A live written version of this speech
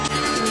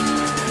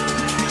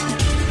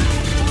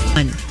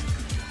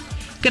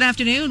Good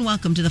afternoon.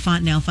 Welcome to the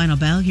Fontanelle Final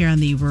Bell here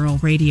on the Rural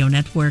Radio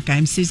Network.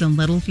 I'm Susan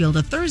Littlefield.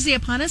 A Thursday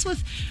upon us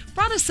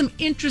brought us some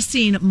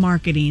interesting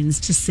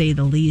marketings, to say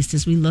the least,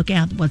 as we look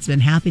at what's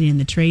been happening in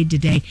the trade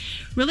today.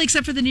 Really,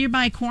 except for the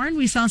nearby corn,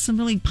 we saw some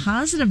really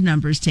positive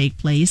numbers take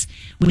place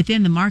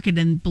within the market.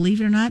 And believe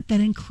it or not, that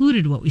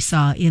included what we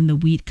saw in the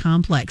wheat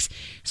complex.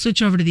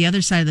 Switch over to the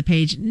other side of the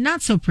page.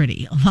 Not so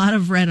pretty. A lot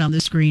of red on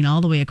the screen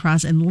all the way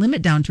across, and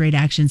limit down trade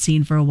action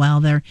seen for a while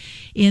there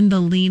in the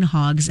lean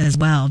hogs as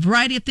well.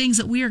 Variety of things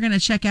that we are going to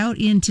check out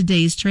in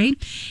today's trade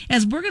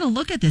as we're going to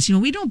look at this.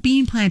 We know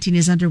bean planting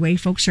is underway.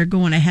 Folks are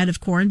going ahead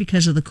of corn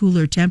because of the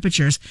cooler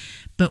temperatures.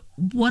 But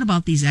what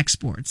about these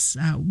exports?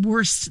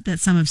 Worst that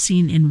some have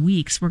seen in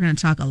weeks. We're going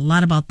to talk a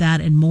lot about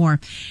that and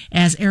more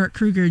as Eric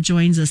Krueger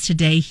joins us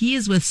today. He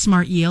is with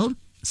SmartYield.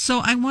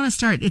 So I want to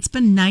start. It's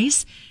been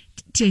nice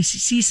to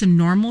see some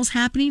normals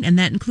happening, and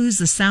that includes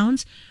the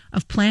sounds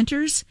of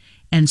planters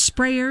and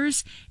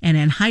sprayers and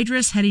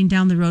anhydrous heading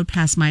down the road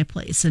past my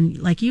place. And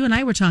like you and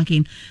I were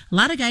talking, a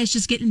lot of guys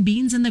just getting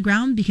beans in the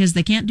ground because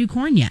they can't do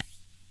corn yet.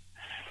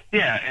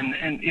 Yeah,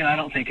 and I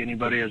don't think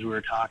anybody, as we were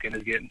talking,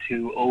 is getting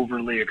too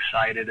overly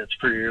excited. It's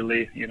pretty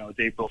early. It's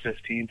April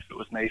 15th. If it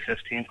was May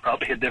 15th,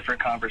 probably a different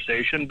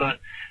conversation. But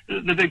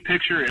the big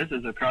picture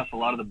is across a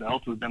lot of the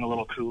belt, we've been a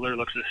little cooler.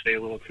 Looks to stay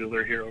a little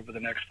cooler here over the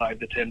next 5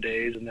 to 10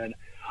 days, and then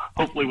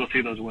hopefully we'll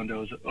see those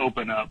windows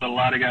open up. But a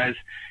lot of guys,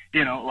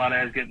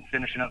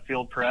 finishing up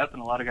field prep,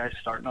 and a lot of guys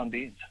starting on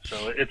beans.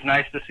 So it's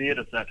nice to see it.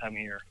 It's that time of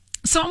year.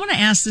 So I want to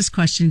ask this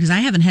question because I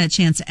haven't had a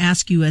chance to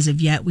ask you as of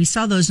yet. We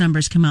saw those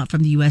numbers come out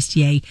from the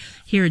USDA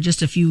here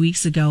just a few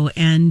weeks ago.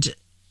 And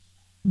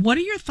what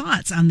are your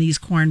thoughts on these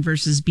corn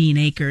versus bean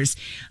acres?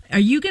 Are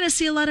you going to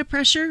see a lot of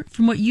pressure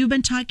from what you've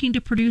been talking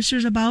to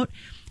producers about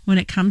when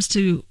it comes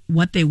to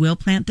what they will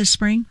plant this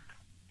spring?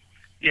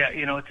 Yeah,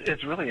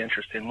 it's really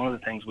interesting. One of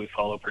the things we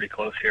follow pretty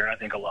close here, and I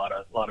think a lot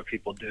of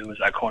people do, is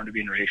that corn to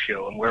bean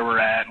ratio and where we're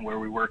at and where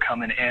we were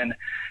coming in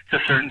to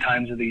certain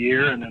times of the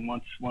year. And then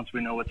once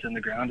we know what's in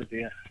the ground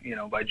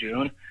by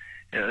June,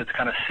 it's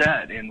kind of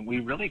set. And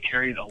we really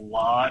carried a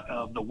lot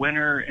of the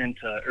winter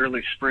into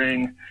early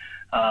spring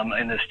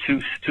in this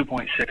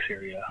 2.6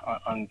 area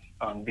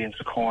on beans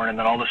to corn. And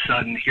then all of a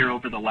sudden here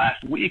over the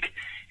last week,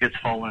 it's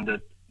fallen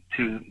to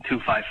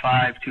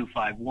 255,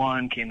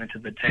 251, came into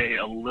the day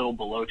a little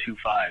below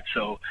 25.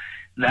 So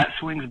that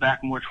swings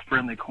back more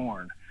friendly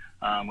corn.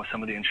 With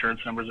some of the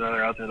insurance numbers that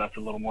are out there, that's a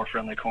little more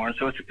friendly corn.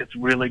 So it's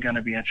really going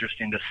to be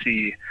interesting to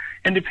see,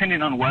 and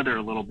depending on weather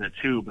a little bit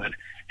too, but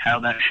how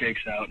that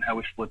shakes out and how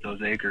we split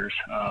those acres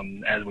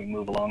as we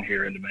move along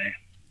here into May.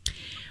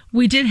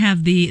 We did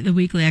have the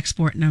weekly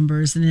export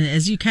numbers, and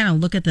as you kind of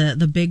look at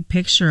the big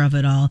picture of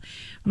it all,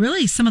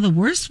 really some of the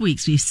worst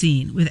weeks we've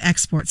seen with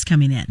exports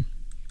coming in.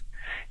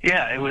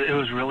 Yeah, it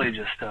was really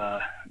just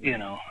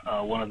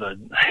one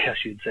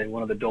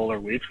of the duller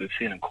weeks we've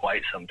seen in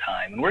quite some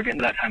time, and we're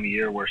getting to that time of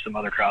year where some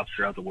other crops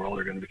throughout the world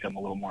are going to become a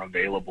little more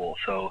available.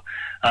 So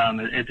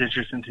it's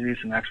interesting to see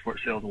some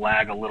export sales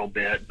lag a little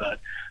bit, but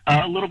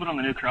a little bit on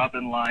the new crop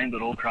in line,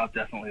 but old crop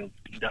definitely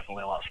a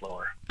lot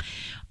slower.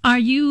 Are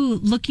you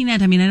looking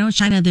at? I know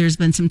China. There's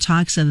been some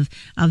talks of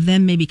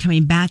them maybe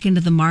coming back into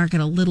the market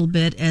a little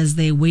bit as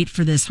they wait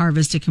for this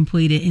harvest to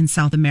complete it in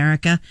South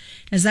America.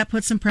 Has that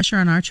put some pressure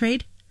on our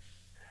trade?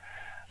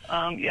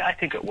 Yeah, I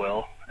think it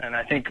will. And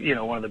I think,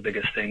 one of the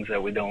biggest things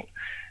that we don't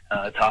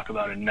talk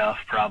about enough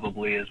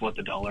probably is what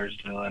the dollar is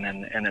doing.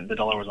 And the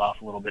dollar was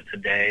off a little bit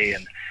today.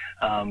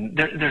 And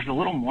there's a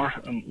little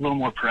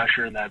more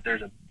pressure that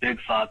there's a big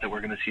thought that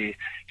we're going to see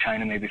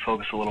China maybe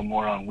focus a little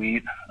more on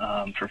wheat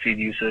for feed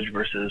usage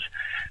versus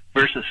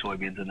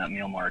soybeans in that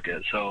meal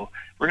market. So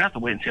we're going to have to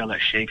wait and see how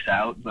that shakes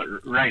out. But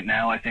right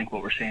now, I think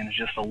what we're seeing is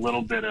just a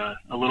little bit of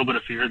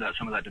fear that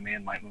some of that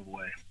demand might move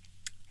away.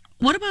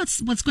 What about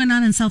what's going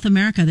on in South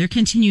America? Their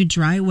continued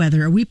dry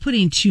weather. Are we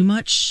putting too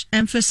much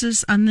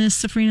emphasis on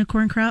this safrinha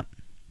corn crop?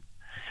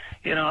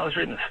 I was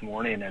reading this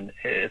morning, and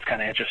it's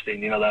kind of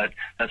interesting. That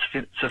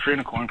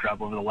safrinha corn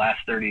crop over the last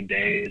 30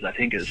 days, I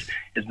think, has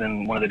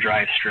been one of the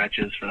driest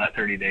stretches for that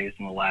 30 days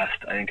in the last,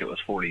 I think it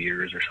was 40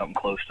 years or something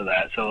close to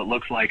that. So it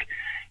looks like,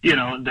 they're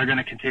going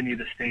to continue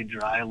to stay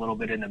dry a little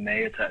bit into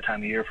May. It's that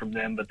time of year from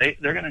them, but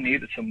they're going to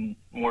need some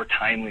more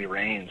timely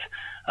rains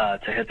to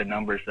hit the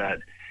numbers that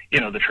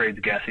the trade's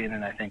guessing,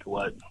 and I think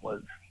what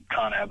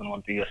Conab and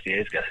what the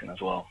USDA is guessing as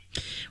well.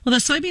 Well, the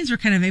soybeans were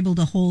kind of able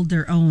to hold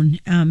their own.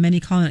 Many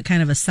call it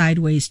kind of a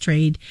sideways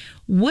trade.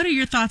 What are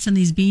your thoughts on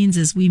these beans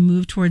as we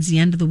move towards the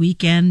end of the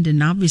weekend,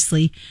 and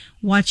obviously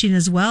watching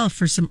as well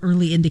for some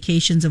early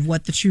indications of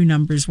what the true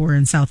numbers were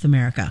in South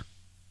America?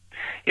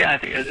 Yeah, I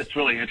think it's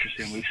really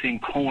interesting. We've seen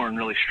corn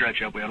really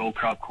stretch up. We had old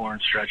crop corn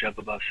stretch up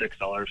above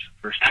 $6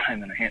 first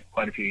time in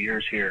quite a few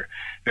years here.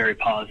 Very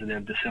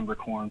positive. December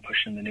corn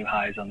pushing the new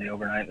highs on the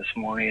overnight this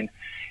morning.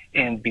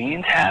 And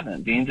beans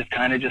haven't. Beans have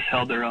kind of just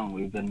held their own.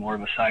 We've been more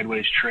of a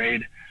sideways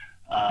trade.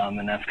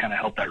 And that's kind of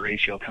helped that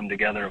ratio come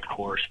together, of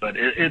course. But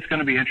it's going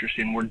to be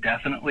interesting. We're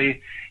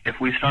definitely, if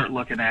we start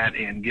looking at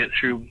and get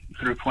through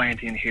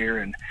planting here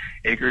and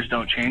acres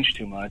don't change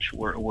too much,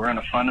 we're in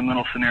a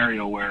fundamental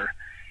scenario where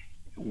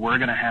we're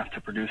going to have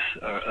to produce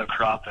a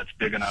crop that's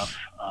big enough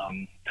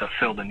to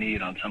fill the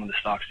need on some of the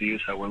stocks to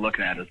use that we're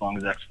looking at, as long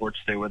as exports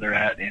stay where they're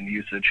at and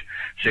usage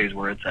stays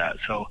where it's at.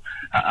 So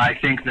I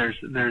think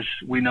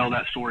we know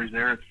that story's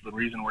there. It's the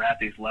reason we're at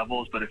these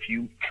levels. But if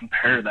you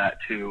compare that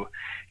to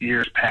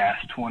years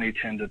past,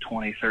 2010 to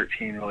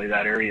 2013, really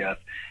that area,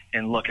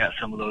 and look at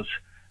some of those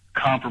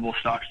comparable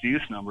stocks to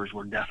use numbers,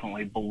 were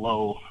definitely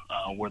below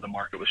where the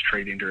market was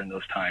trading during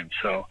those times.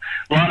 So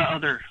a lot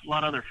of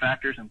other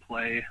factors in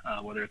play,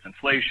 whether it's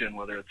inflation,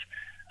 whether it's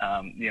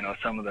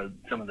some of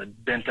the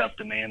bent up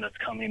demand that's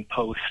coming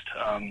post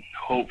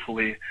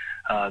hopefully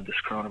this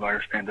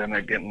coronavirus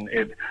pandemic, getting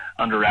it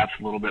under wraps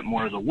a little bit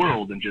more as a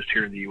world than just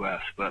here in the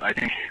U.S. But I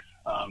think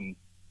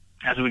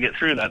as we get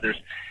through that,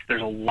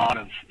 there's a lot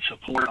of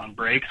support on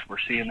breaks. We're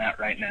seeing that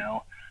right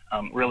now,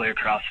 really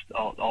across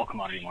all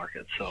commodity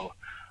markets. So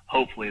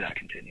hopefully that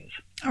continues.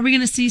 Are we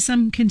going to see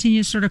some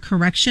continued sort of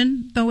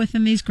correction, though,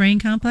 within these grain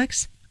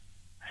complex?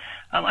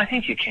 I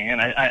think you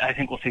can. I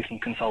think we'll see some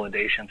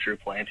consolidation through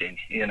planting.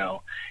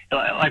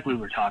 Like we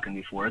were talking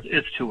before,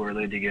 it's too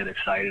early to get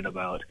excited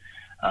about.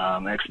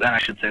 And I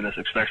should say this,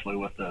 especially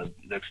with the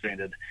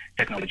expanded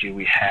technology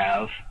we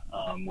have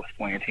with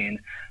planting.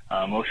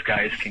 Most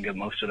guys can get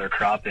most of their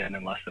crop in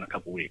less than a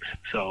couple weeks.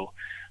 So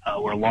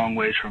we're a long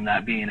ways from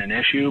that being an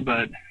issue.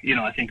 But,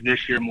 I think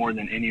this year more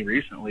than any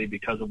recently,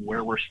 because of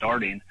where we're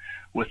starting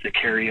with the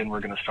carry-in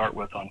we're going to start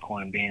with on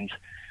corn and beans,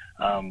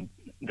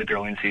 the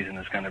growing season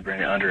is going to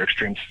bring it under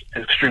extreme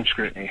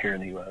scrutiny here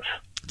in the U.S.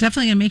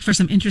 Definitely going to make for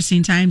some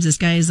interesting times as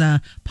guys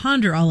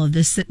ponder all of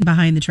this sitting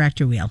behind the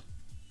tractor wheel.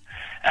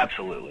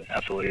 Absolutely.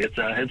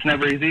 It's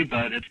never easy,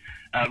 but it's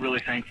really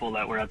thankful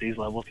that we're at these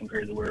levels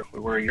compared to where we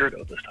were a year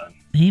ago this time.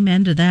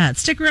 Amen to that.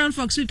 Stick around,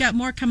 folks. We've got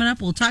more coming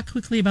up. We'll talk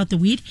quickly about the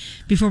wheat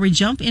before we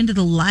jump into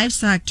the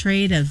livestock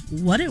trade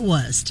of what it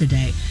was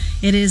today.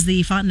 It is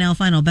the Fontanelle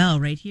Final Bell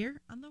right here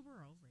on the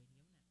Rural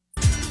Radio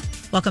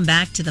Network. Welcome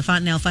back to the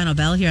Fontanelle Final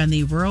Bell here on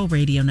the Rural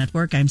Radio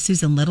Network. I'm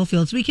Susan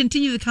Littlefield. We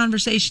continue the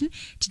conversation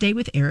today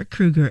with Eric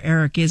Krueger.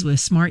 Eric is with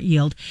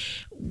SmartYield.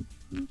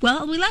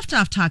 Well, we left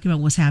off talking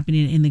about what's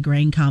happening in the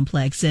grain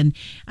complex, and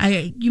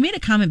you made a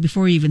comment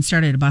before we even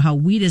started about how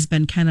wheat has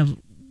been kind of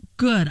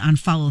good on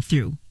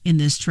follow-through in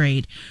this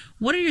trade.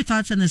 What are your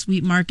thoughts on this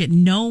wheat market,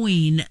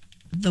 knowing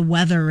the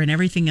weather and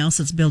everything else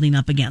that's building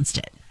up against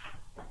it?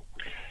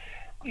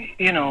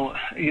 You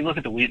look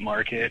at the wheat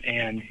market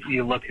and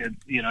you look at,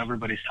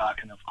 everybody's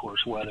talking, of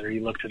course, weather.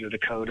 You look to the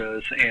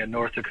Dakotas, and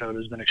North Dakota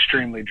has been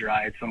extremely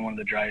dry. It's been one of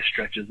the driest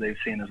stretches they've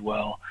seen as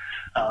well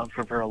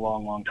for a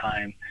long, long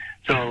time.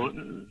 So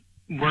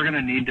we're going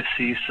to need to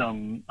see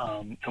some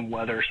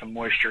weather, some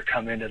moisture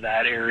come into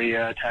that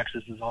area.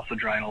 Texas is also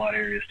dry in a lot of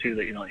areas, too,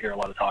 that you don't hear a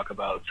lot of talk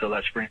about. So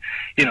that spring,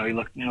 you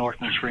look north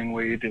in the spring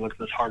wheat, you look at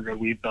this hard red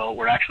wheat belt,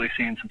 we're actually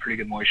seeing some pretty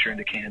good moisture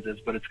into Kansas,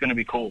 but it's going to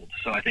be cold.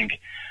 So I think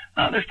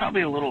there's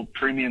probably a little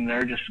premium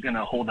there, just going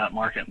to hold that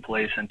market in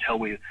place until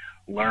we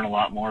learn a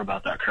lot more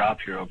about that crop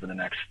here over the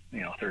next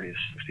 30 to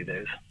 60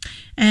 days.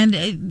 And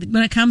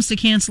when it comes to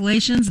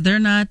cancellations, they're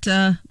not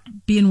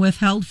being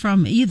withheld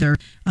from either,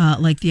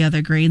 like the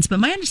other grains. But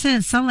my understanding,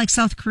 it sounded like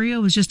South Korea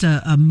was just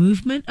a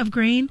movement of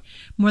grain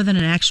more than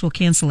an actual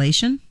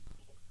cancellation.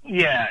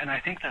 Yeah, and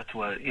I think that's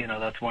what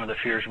that's one of the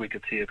fears we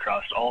could see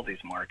across all these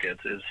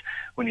markets is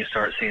when you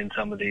start seeing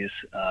some of these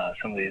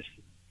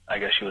I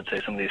guess you would say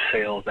some of these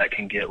sales that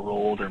can get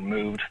rolled or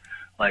moved,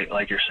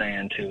 like you're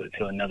saying,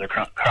 to another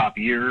crop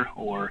year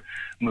or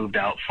moved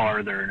out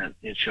farther, and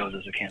it shows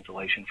as a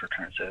cancellation for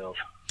current sales.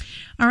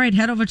 All right,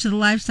 head over to the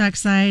livestock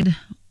side.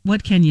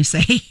 What can you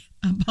say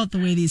about the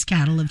way these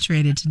cattle have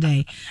traded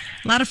today?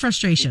 A lot of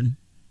frustration.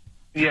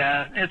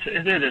 Yeah,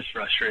 it is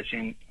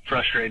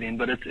frustrating,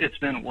 but it's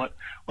been what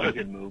a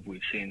good move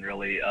we've seen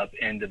really up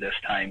into this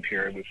time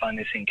period. We've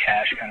finally seen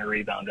cash kind of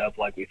rebound up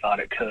like we thought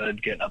it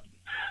could, getting up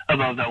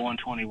above that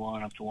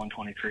 121 up to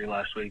 123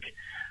 last week.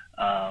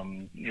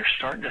 You're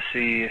starting to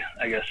see,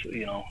 I guess,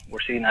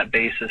 we're seeing that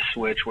basis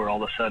switch where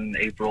all of a sudden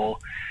April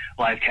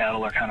live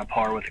cattle are kind of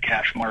par with the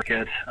cash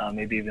market,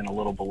 maybe even a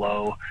little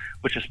below,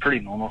 which is pretty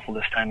normal for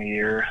this time of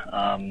year.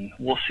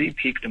 We'll see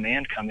peak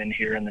demand come in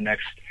here in the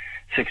next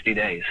 60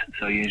 days.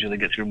 So you usually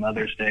get through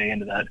Mother's Day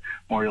into that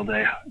Memorial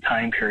Day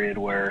time period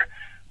where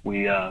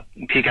we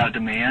peak out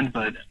demand,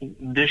 but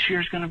this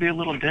year's going to be a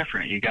little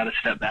different. You got to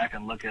step back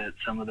and look at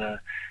some of the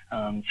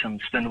some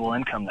spendable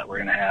income that we're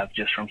going to have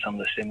just from some of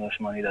the stimulus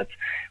money that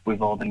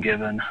we've all been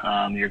given.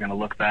 You're going to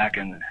look back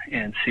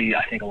and see,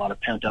 I think, a lot of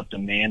pent up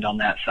demand on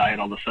that side.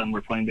 All of a sudden, we're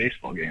playing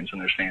baseball games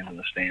and there's fans in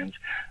the stands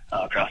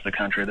across the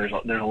country. There's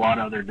a lot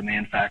of other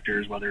demand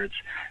factors, whether it's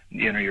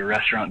your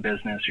restaurant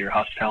business, your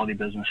hospitality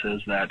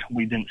businesses that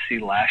we didn't see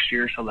last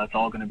year. So that's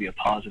all going to be a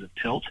positive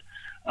tilt.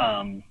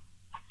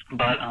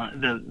 But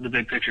the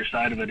big picture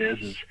side of it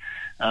is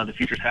the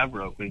futures have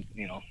broke. If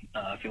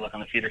you look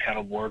on the feeder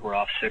cattle board, we're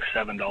off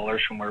 $6-7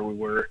 from where we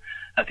were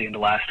at the end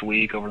of last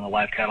week. Over on the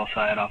live cattle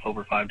side, off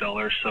over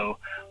 $5. So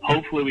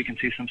hopefully we can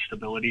see some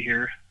stability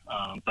here.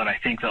 But I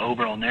think the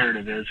overall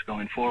narrative is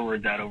going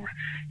forward that over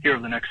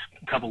the next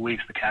couple of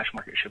weeks, the cash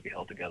market should be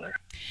held together.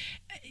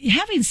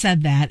 Having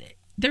said that,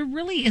 there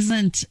really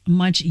isn't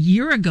much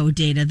year ago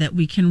data that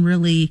we can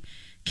really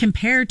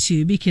compare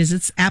to, because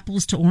it's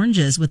apples to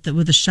oranges with the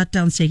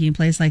shutdowns taking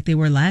place like they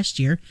were last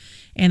year,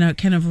 and a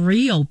kind of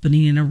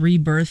reopening and a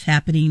rebirth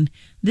happening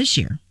this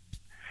year.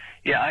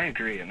 Yeah, I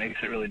agree. It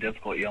makes it really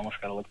difficult. You almost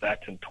got to look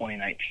back to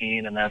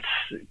 2019, and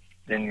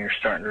then you're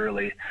starting to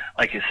really,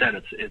 like you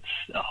said, it's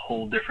a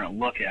whole different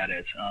look at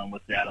it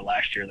with data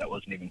last year that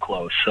wasn't even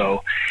close.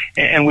 So,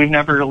 and we've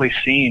never really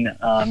seen,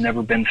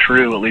 never been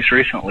through, at least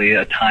recently,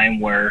 a time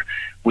where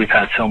we've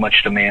had so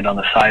much demand on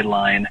the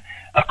sideline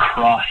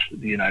across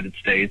the United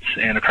States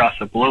and across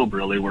the globe,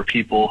 really, where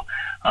people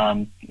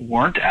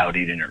weren't out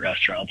eating at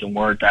restaurants and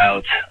weren't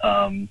out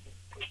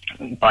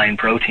buying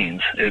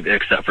proteins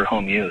except for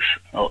home use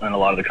in a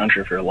lot of the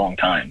country for a long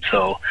time.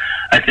 So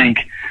I think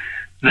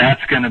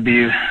that's going to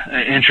be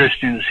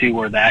interesting to see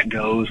where that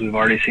goes. We've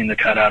already seen the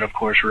cutout, of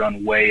course,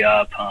 run way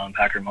up.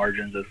 Packer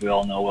margins, as we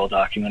all know, well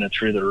documented,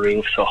 through the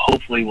roof. So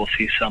hopefully we'll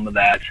see some of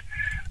that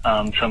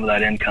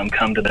income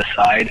come to the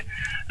side.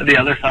 The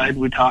other side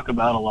we talk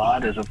about a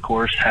lot is, of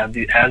course, has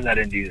that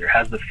end user,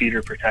 has the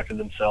feeder protected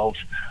themselves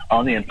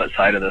on the input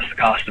side of this? The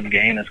cost of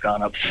gain has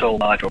gone up so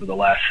much over the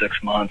last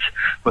 6 months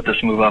with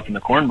this move up in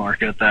the corn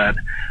market that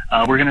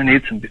we're going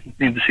to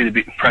need to see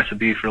the price of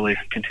beef really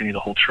continue to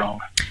hold strong.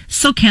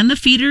 So can the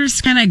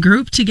feeders kind of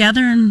group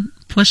together and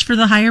push for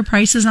the higher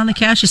prices on the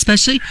cash,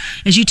 especially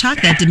as you talk,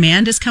 that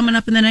demand is coming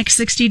up in the next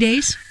 60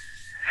 days?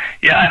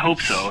 Yeah, I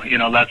hope so.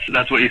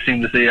 That's what you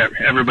seem to see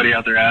everybody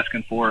out there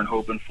asking for and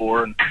hoping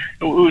for. And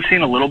we've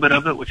seen a little bit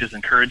of it, which is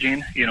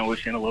encouraging. We've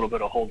seen a little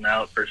bit of holding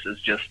out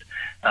versus just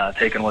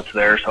taking what's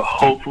there. So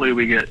hopefully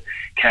we get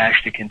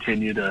cash to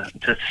continue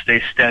to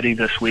stay steady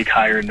this week,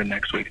 higher into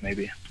next week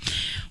maybe.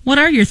 What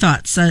are your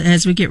thoughts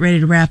as we get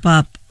ready to wrap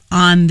up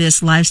on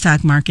this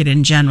livestock market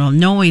in general,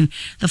 knowing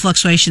the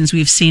fluctuations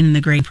we've seen in the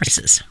grain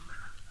prices?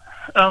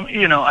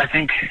 I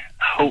think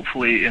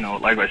hopefully,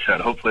 like I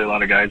said, hopefully a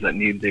lot of guys that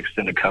need the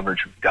extended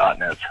coverage have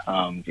gotten it.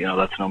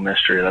 That's no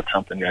mystery. That's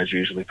something guys are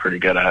usually pretty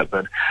good at.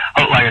 But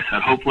like I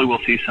said, hopefully we'll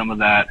see some of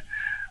that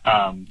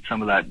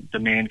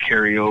demand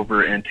carry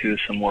over into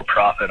some more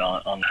profit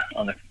on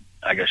the,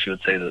 I guess you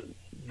would say,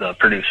 the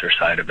producer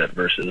side of it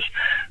versus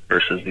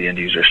the end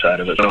user side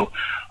of it. So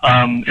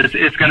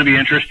it's going to be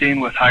interesting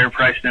with higher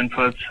priced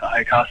inputs,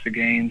 high cost of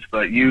gains,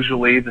 but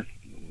usually the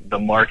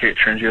market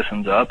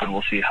transitions up and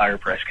we'll see higher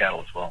priced cattle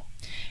as well.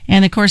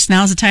 And of course,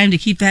 now's the time to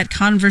keep that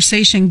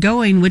conversation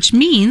going, which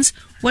means,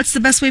 what's the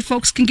best way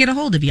folks can get a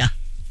hold of you?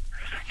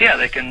 Yeah,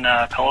 they can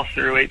call us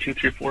through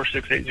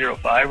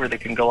 823-46805, or they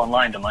can go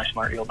online to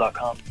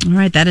mysmartyield.com. All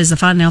right, that is the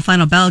Fontanelle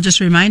Final Bell.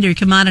 Just a reminder,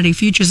 commodity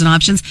futures and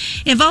options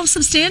involve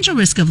substantial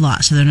risk of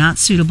loss, so they're not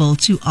suitable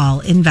to all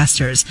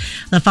investors.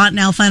 The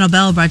Fontanelle Final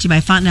Bell brought to you by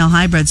Fontanelle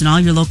Hybrids and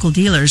all your local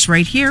dealers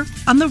right here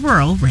on the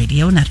Rural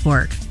Radio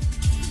Network.